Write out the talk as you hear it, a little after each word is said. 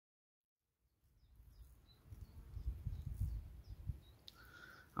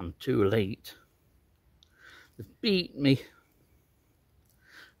I'm too late. They've beat me,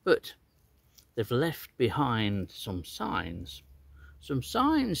 but they've left behind some signs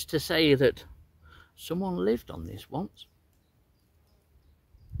to say that someone lived on this once.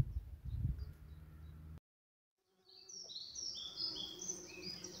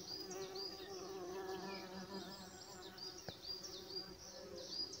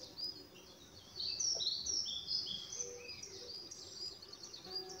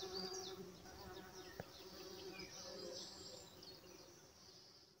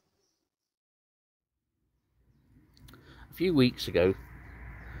 A few weeks ago,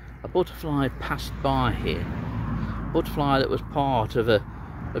 a butterfly passed by here. A butterfly that was part of a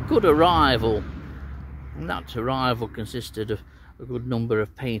good arrival. And that arrival consisted of a good number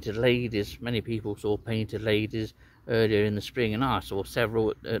of painted ladies. Many people saw painted ladies earlier in the spring, and I saw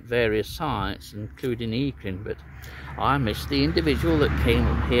several at various sites, including Eakling. But I missed the individual that came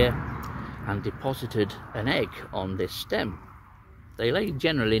up here and deposited an egg on this stem. They lay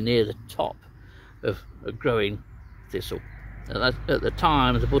generally near the top of a growing thistle. At the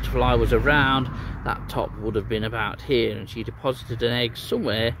time the butterfly was around, that top would have been about here, and she deposited an egg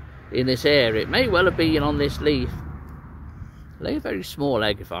somewhere in this area. It may well have been on this leaf. Lay a very small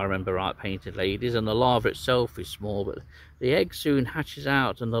egg, if I remember right, painted ladies, and the larva itself is small, but the egg soon hatches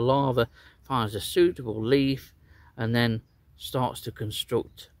out and the larva finds a suitable leaf and then starts to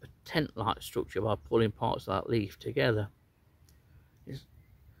construct a tent-like structure by pulling parts of that leaf together.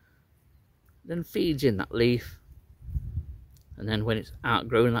 Then feeds in that leaf, and then when it's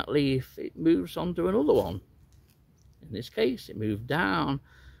outgrown that leaf, it moves on to another one. In this case, it moved down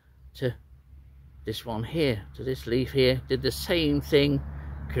to this one here, to this leaf here, did the same thing,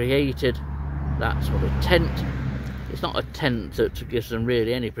 created that sort of tent. It's not a tent that gives them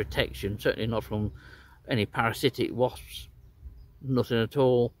really any protection, certainly not from any parasitic wasps, nothing at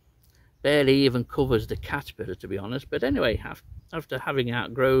all. Barely even covers the caterpillar, to be honest. But anyway, after having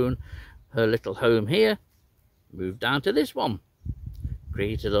outgrown her little home here, moved down to this one,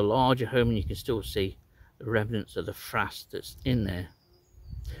 created a larger home, and you can still see the remnants of the frass that's in there.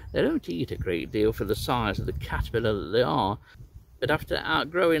 They don't eat a great deal for the size of the caterpillar that they are, but after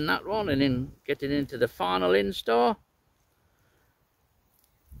outgrowing that one and in getting into the final instar,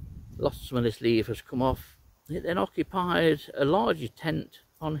 lost some of this leaf has come off. It then occupied a larger tent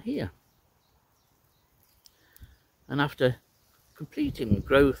on here, and after completing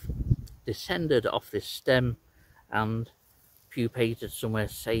growth, descended off this stem and pupated somewhere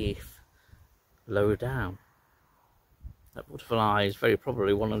safe low down. That butterfly is very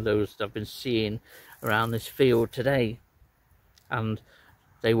probably one of those that I've been seeing around this field today, and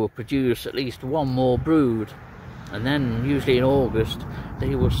they will produce at least one more brood, and then usually in August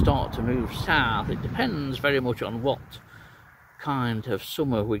they will start to move south. It depends very much on what kind of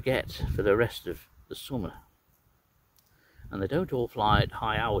summer we get for the rest of the summer. And they don't all fly at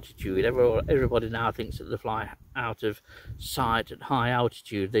high altitude. Everybody now thinks that they fly out of sight at high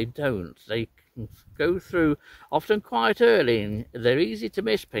altitude. They don't. They can go through often quite early, and they're easy to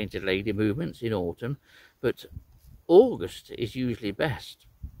miss, painted lady movements in autumn, but August is usually best.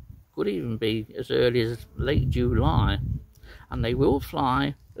 Could even be as early as late July, and they will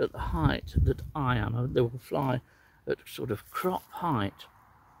fly at the height that I am. They will fly at sort of crop height.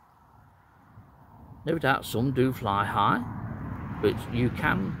 No doubt some do fly high, but you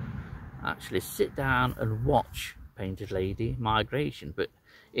can actually sit down and watch painted lady migration. But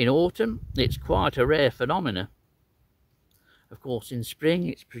in autumn, it's quite a rare phenomenon. Of course, in spring,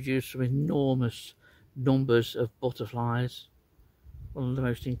 it's produced some enormous numbers of butterflies. One of the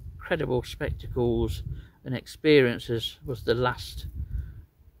most incredible spectacles and experiences was the last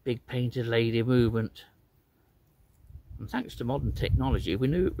big painted lady movement. And thanks to modern technology, we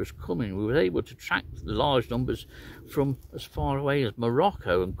knew it was coming. We were able to track the large numbers from as far away as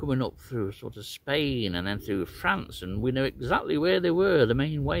Morocco and coming up through sort of Spain and then through France, and we knew exactly where they were, the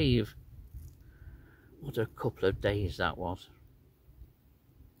main wave. What a couple of days that was.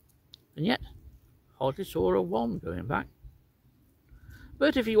 And yet, hardly saw a one going back.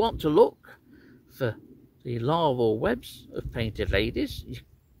 But if you want to look for the larval webs of painted ladies,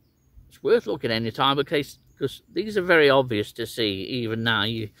 it's worth looking any time, because these are very obvious to see even now.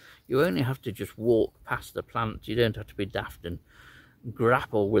 You only have to just walk past the plant. You don't have to be daft and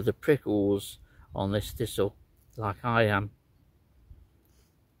grapple with the prickles on this thistle like I am.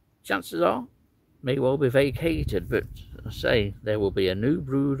 Chances are may well be vacated, but I say there will be a new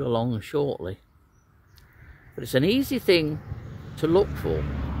brood along shortly. But it's an easy thing to look for.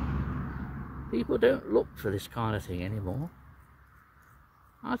 People don't look for this kind of thing anymore.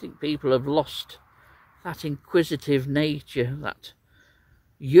 I think people have lost that inquisitive nature, that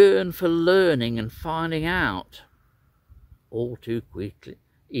yearn for learning and finding out all too quickly.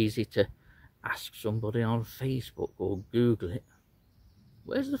 Easy to ask somebody on Facebook or Google it.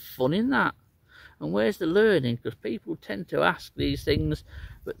 Where's the fun in that? And where's the learning? Because people tend to ask these things,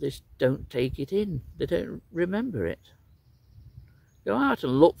 but they don't take it in. They don't remember it. Go out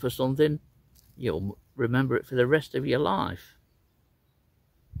and look for something, you'll remember it for the rest of your life.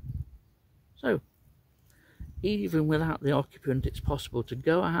 So, even without the occupant, it's possible to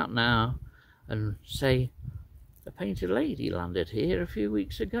go out now and say, a painted lady landed here a few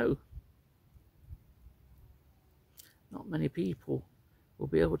weeks ago. Not many people will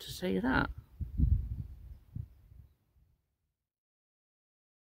be able to say that.